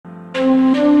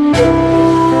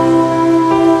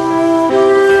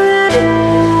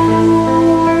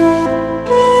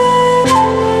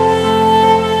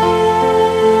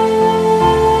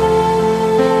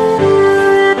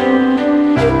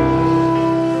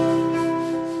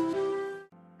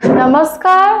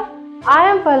Namaskar, I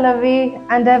am Pallavi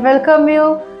and I welcome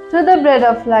you to the Bread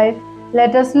of Life.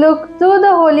 Let us look through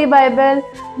the Holy Bible,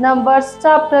 Numbers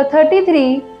chapter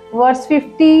 33, verse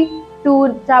 50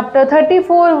 to chapter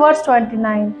 34, verse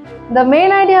 29. The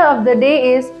main idea of the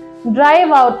day is drive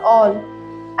out all.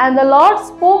 And the Lord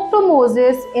spoke to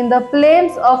Moses in the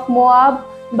plains of Moab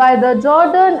by the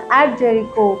Jordan at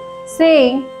Jericho,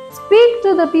 saying, Speak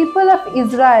to the people of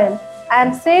Israel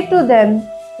and say to them,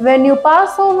 When you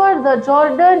pass over the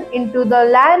Jordan into the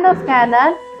land of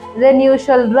Canaan, then you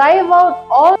shall drive out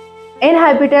all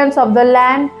inhabitants of the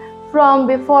land from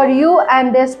before you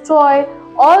and destroy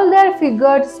all their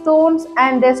figured stones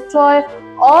and destroy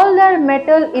all their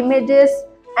metal images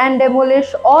and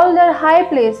demolish all their high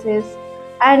places.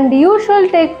 And you shall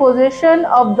take possession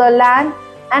of the land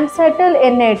and settle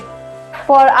in it.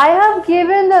 For I have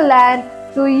given the land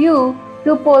to you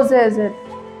to possess it.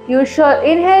 You shall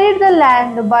inherit the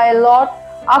land by lot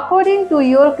according to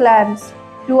your clans.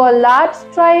 To a large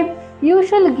tribe you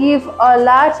shall give a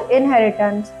large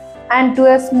inheritance, and to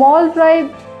a small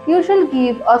tribe you shall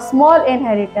give a small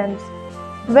inheritance.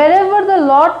 Wherever the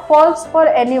lot falls for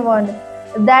anyone,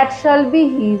 that shall be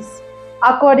his.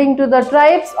 According to the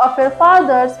tribes of your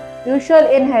fathers you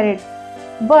shall inherit.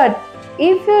 But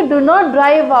if you do not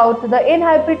drive out the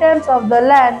inhabitants of the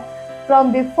land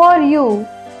from before you,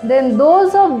 then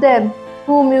those of them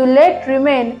whom you let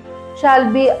remain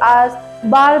shall be as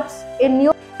barbs in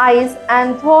your eyes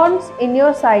and thorns in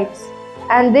your sides,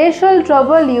 and they shall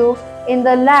trouble you in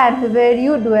the land where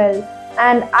you dwell,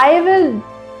 and I will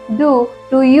do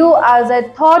to you as I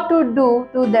thought to do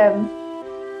to them.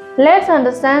 Let's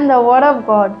understand the word of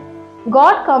God.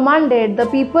 God commanded the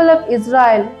people of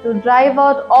Israel to drive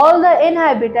out all the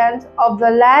inhabitants of the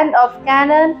land of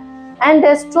Canaan and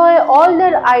destroy all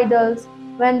their idols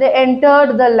when they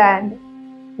entered the land.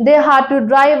 They had to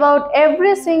drive out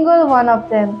every single one of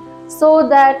them so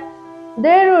that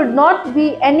there would not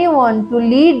be anyone to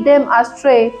lead them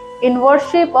astray in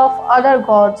worship of other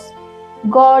gods.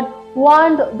 God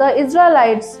warned the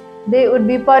Israelites they would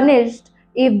be punished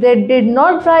if they did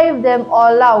not drive them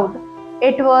all out.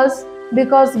 It was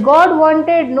because God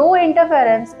wanted no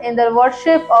interference in their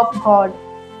worship of God.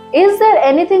 Is there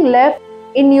anything left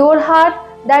in your heart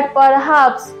that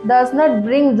perhaps does not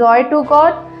bring joy to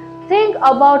God? Think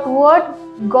about what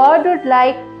God would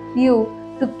like you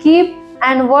to keep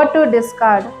and what to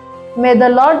discard. May the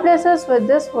Lord bless us with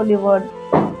this holy word.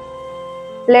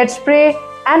 Let's pray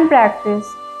and practice.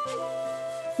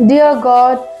 Dear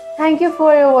God, thank you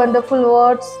for your wonderful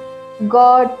words.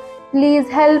 God, please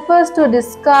help us to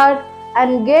discard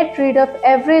and get rid of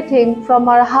everything from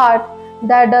our heart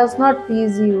that does not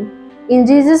please you. In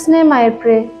Jesus' name I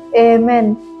pray.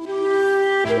 Amen.